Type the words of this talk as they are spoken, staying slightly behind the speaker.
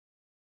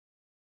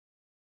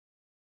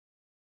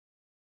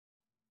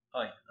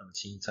Hi, I'm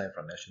Tsai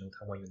from National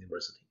Taiwan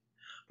University,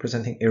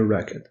 presenting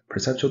AirRacket,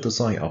 Perceptual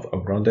Design of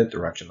Ungrounded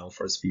Directional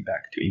Force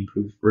Feedback to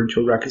improve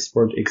virtual racket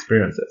sport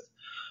experiences.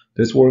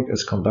 This work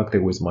is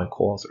conducted with my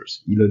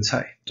co-authors, I-Lun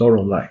Tsai,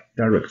 Lai,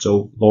 Derrek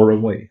Zhou,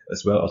 Lauren Wei,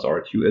 as well as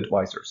our two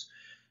advisors,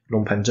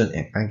 Longpan Zheng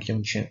and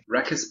Banqiang Chen.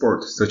 Racket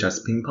sports such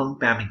as ping-pong,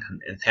 badminton,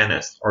 and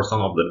tennis are some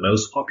of the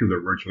most popular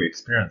virtual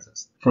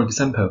experiences. For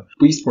example,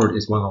 Wii Sport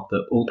is one of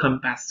the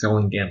all-time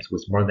best-selling games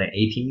with more than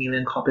 80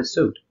 million copies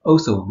sold.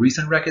 Also,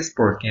 recent racket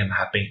sport games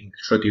have been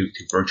introduced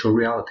to virtual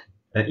reality,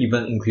 and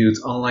even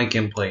includes online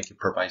gameplay to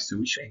provide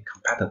social and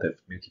competitive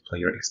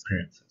multiplayer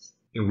experiences.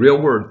 In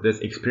real world, this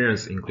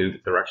experience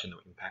includes directional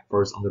impact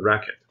force on the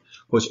racket,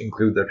 which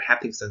include the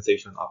haptic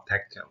sensation of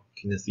tactile,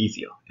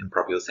 kinesthesia, and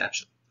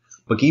proprioception.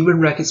 But given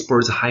racket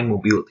sports' high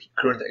mobility,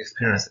 current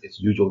experience is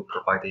usually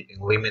provided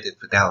in limited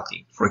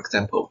fidelity, for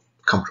example,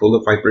 controller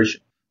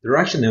vibration.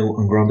 Directional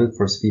ungrounded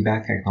force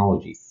feedback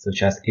technologies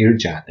such as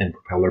air-jet and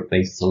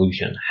propeller-based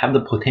solutions have the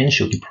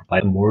potential to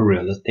provide more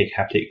realistic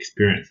haptic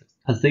experiences,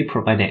 as they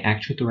provide an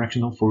actual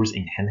directional force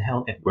in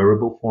handheld and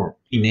wearable form,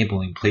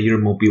 enabling player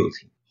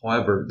mobility.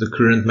 However, the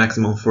current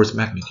maximum force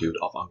magnitude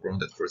of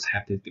ungrounded force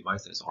haptic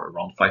devices are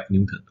around 5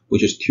 Newton,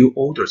 which is 2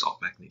 orders of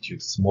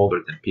magnitude smaller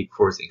than peak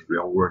force in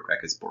real-world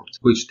racket sports,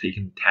 which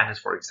taken tennis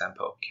for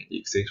example, can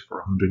exceed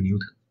 400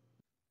 Newton.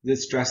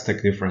 This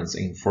drastic difference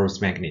in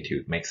force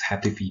magnitude makes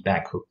haptic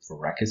feedback for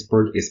racket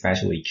sport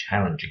especially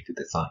challenging to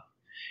design,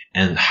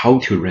 and how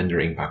to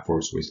render impact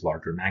force with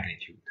larger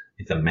magnitude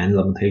is the main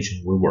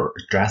limitation we were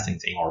addressing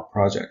in our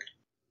project.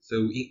 So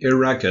in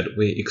AirRacket,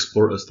 we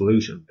explore a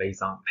solution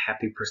based on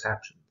haptic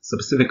perception.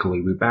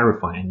 Specifically, we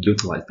verify and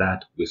utilize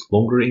that with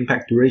longer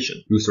impact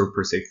duration, user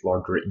perceive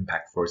larger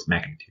impact force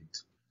magnitude.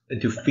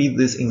 And to feed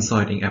this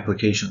insight in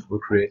application, we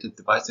created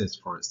devices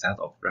for a set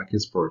of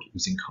racket sport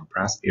using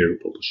compressed air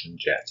propulsion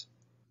jet.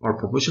 Our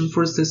propulsion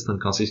force system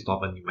consists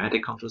of a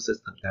pneumatic control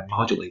system that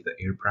modulates the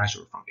air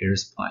pressure from air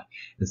supply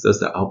and sets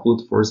the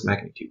output force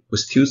magnitude.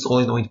 With 2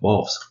 solenoid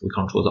valves, we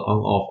control the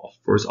on-off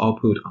of force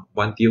output on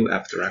one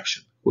DOF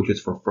direction, which is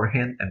for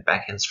forehand and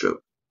backhand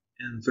stroke.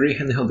 And 3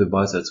 handheld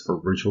devices for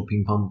virtual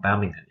ping-pong,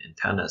 badminton, and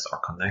tennis are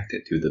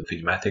connected to the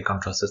pneumatic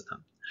control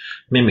system,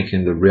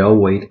 mimicking the real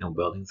weight and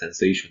welding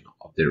sensation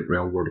of their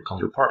real-world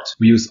counterparts.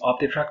 We use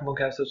OptiTrack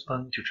mocap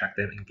system to track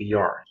them in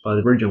VR, but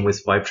the version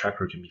with Vive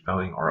tracker can be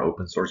found in our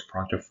open source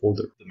project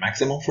folder. The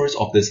maximum force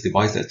of these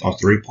devices are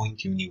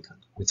 3.2 Newton,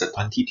 with a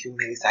 22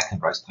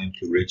 millisecond rise time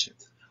to reach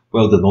it,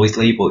 while the noise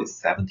level is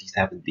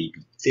 77 dB,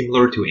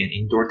 similar to an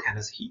indoor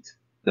tennis heat.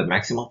 The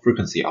maximum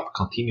frequency of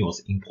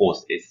continuous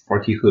impulse is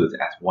 40 Hz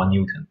at 1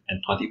 Newton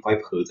and 25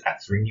 Hz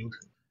at 3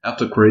 Newton.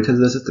 After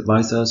creating these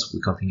devices,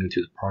 we continue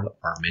to part of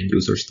our main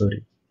user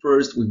study.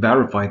 First, we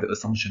verify the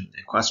assumption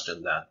and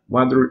question that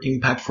whether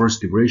impact force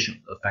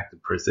duration affects the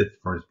perceived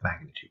force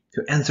magnitude.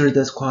 To answer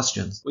these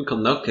questions, we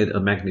conducted a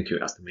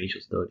magnitude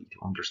estimation study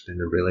to understand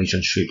the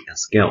relationship and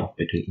scale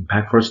between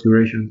impact force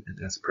duration and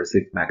its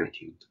perceived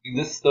magnitude. In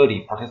this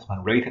study,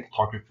 participants rated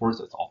target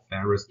forces of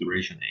various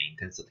duration and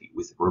intensity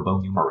with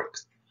verbal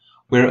numerics,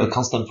 where a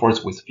constant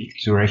force with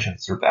fixed duration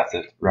serves as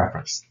a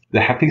reference. The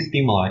haptic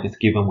stimuli is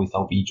given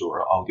without visual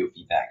or audio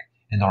feedback,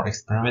 and our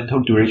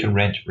experimental duration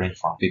range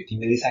from 50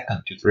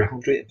 milliseconds to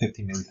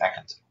 350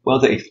 milliseconds, while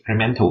the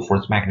experimental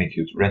force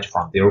magnitude range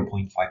from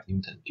 0.5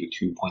 Newton to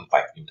 2.5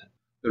 Newton.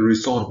 The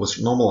result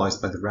was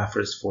normalized by the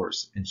reference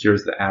force, and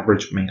here's the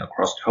average mean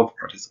across 12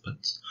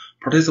 participants.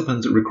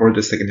 Participants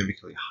recorded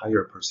significantly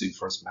higher perceived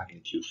force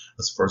magnitude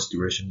as force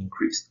duration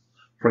increased.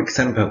 For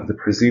example, the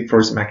perceived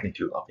force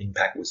magnitude of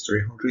impact with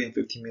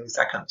 350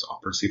 milliseconds are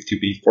perceived to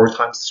be 4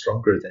 times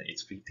stronger than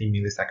its 50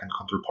 millisecond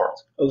counterpart.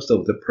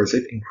 Also, the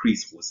perceived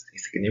increase was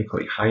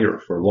significantly higher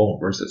for long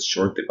versus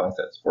short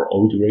devices for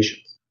all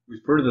durations. We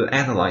further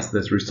analyzed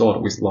this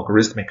result with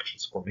logarithmic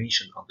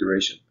transformation on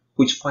duration,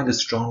 which find a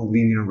strong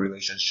linear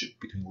relationship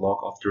between log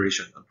of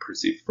duration and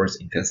perceived force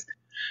intensity.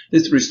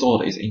 This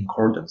result is in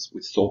accordance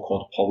with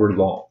so-called power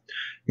law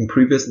in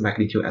previous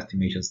magnitude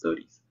estimation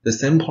studies. The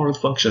same power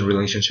function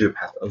relationship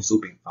has also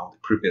been found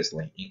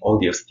previously in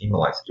audio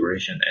stimulus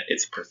duration and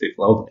its perceived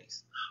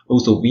loudness.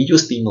 Also, video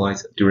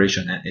stimulus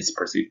duration and its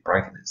perceived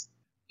brightness.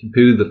 To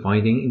put the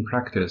finding in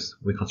practice,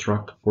 we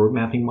construct 4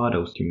 mapping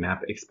models to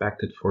map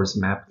expected force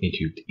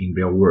magnitude in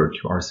real world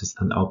to our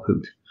system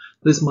output.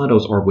 These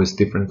models are with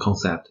different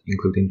concepts,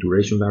 including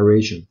duration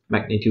variation,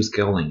 magnitude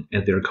scaling,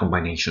 and their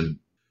combination.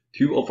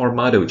 2 of our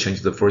models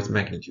change the force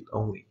magnitude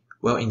only.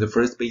 While in the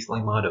first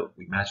baseline model,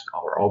 we matched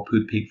our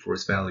output peak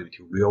force value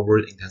to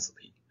real-world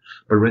intensity,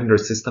 but render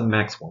system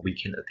max when we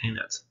can attain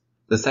it.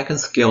 The second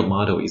scaled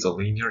model is a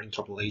linear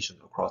interpolation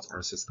across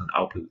our system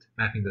output,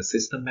 mapping the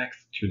system max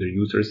to the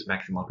user's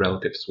maximum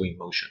relative swing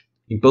motion.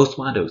 In both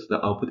models,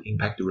 the output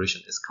impact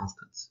duration is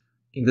constant.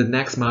 In the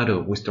next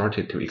model, we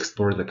started to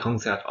explore the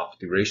concept of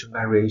duration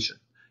variation,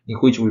 in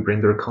which we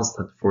render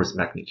constant force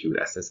magnitude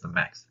at system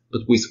max,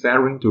 but with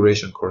varying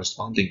duration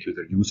corresponding to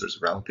the user's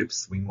relative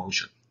swing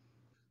motion.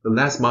 The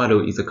last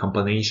model is a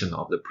combination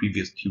of the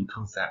previous 2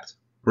 concepts,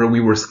 where we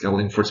were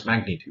scaling force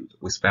magnitude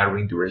with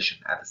varying duration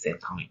at the same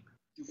time.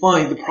 To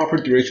find the proper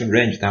duration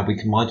range that we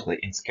can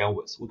modulate and scale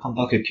with, we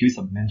conducted two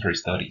supplementary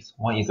studies.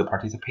 One is a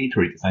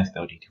participatory design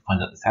study to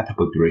find an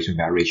acceptable duration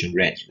variation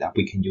range that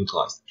we can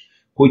utilize,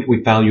 which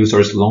we found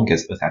users'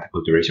 longest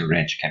acceptable duration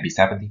range can be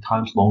 70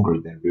 times longer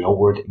than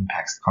real-world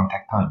impact's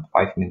contact time,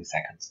 5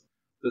 milliseconds.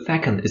 The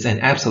second is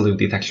an absolute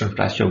detection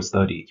threshold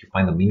study to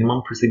find the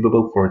minimum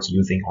perceivable force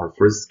using our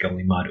first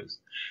scaling models.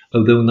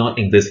 Although not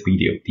in this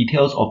video,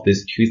 details of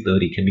these two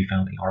studies can be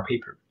found in our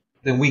paper.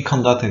 Then we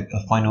conducted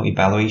a final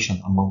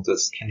evaluation among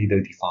these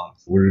candidate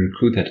designs. We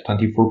recruited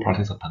 24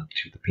 participants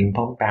to the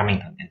ping-pong,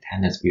 badminton, and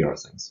tennis VR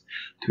scenes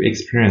to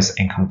experience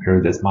and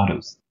compare these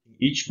models. In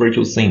each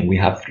virtual scene, we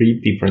have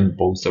 3 different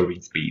ball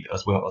serving speed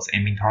as well as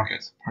aiming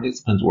targets.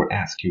 Participants were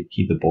asked to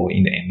hit the ball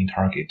in the aiming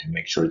target to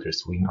make sure their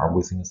swing are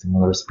within a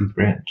similar speed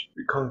range.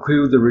 We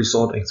conclude the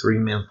result in 3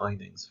 main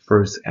findings.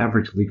 First,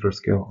 average Likert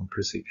scale on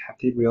perceived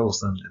haptic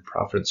realism and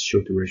preference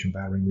short duration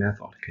varying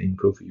method can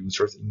improve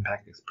users'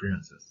 impact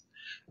experiences.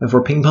 And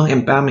for ping-pong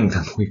and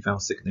badminton, we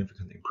found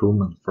significant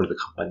improvement for the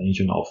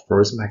combination of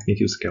force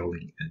magnitude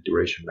scaling and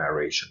duration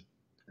variation.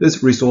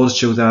 This result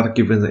shows that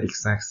given the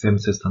exact same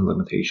system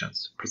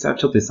limitations,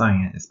 perceptual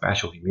design and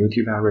especially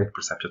multivariate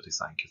perceptual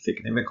design can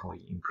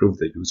significantly improve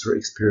the user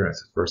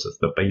experience versus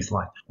the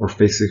baseline or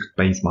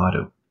physics-based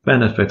model.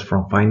 Benefit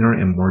from finer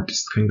and more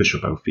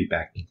distinguishable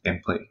feedback in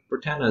gameplay. For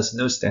tennis,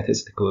 no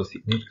statistical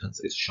significance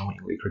is shown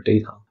in Likert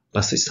data,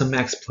 but system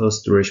max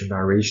plus duration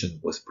variation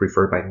was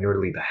preferred by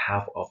nearly the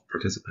half of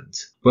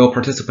participants. While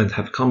participants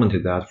have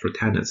commented that for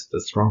tennis,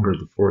 the stronger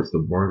the force, the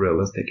more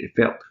realistic it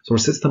felt, so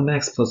system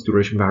max plus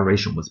duration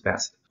variation was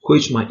best,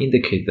 which might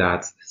indicate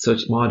that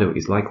such model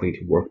is likely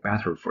to work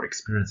better for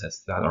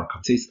experiences that are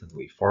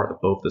consistently far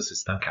above the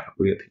system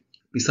capability.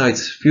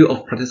 Besides, few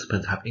of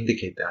participants have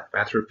indicated that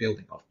better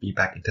feeling of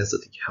feedback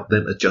intensity helped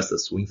them adjust the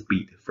swing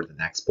speed for the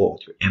next ball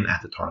to aim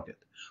at the target,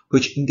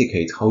 which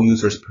indicates how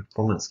users'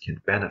 performance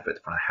can benefit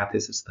from the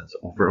haptic system's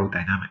overall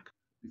dynamic.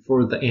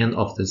 Before the end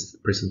of this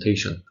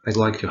presentation, I'd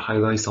like to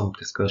highlight some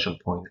discussion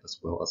points as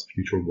well as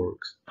future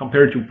works.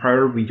 Compared to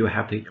prior video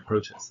haptic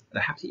approaches, the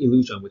haptic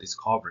illusion we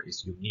discover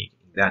is unique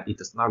in that it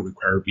does not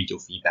require video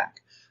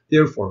feedback.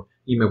 Therefore,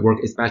 it may work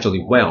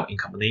especially well in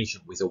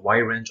combination with a wide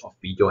range of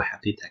video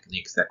haptic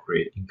techniques that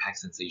create impact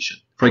sensation.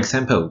 For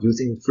example,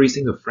 using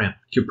freezing the frame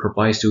to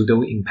provide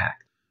pseudo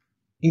impact.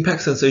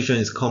 Impact sensation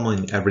is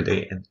common in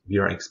everyday and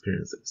VR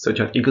experiences, such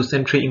as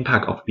egocentric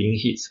impact of being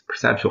hit,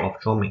 perceptual of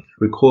drumming,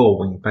 recoil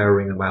when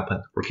firing a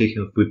weapon, or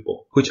kicking a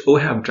football, which all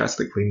have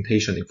drastic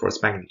limitations in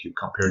force magnitude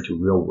compared to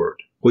real world,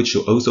 which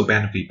should also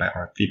benefit by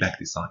our feedback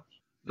design.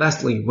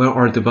 Lastly, while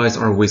our devices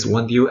are with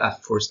one dual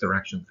F-force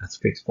direction as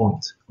fixed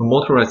points, a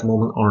motorized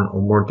movement arm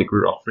or more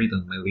degree of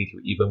freedom may lead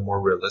to even more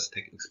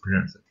realistic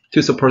experiences.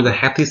 To support the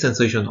haptic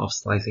sensation of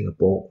slicing a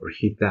ball or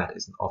hit that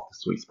is off the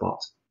sweet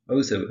spot.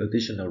 Also,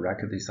 additional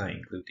racket design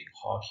including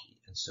hockey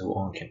and so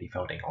on can be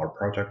found in our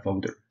project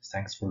folder.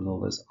 Thanks for the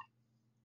listen.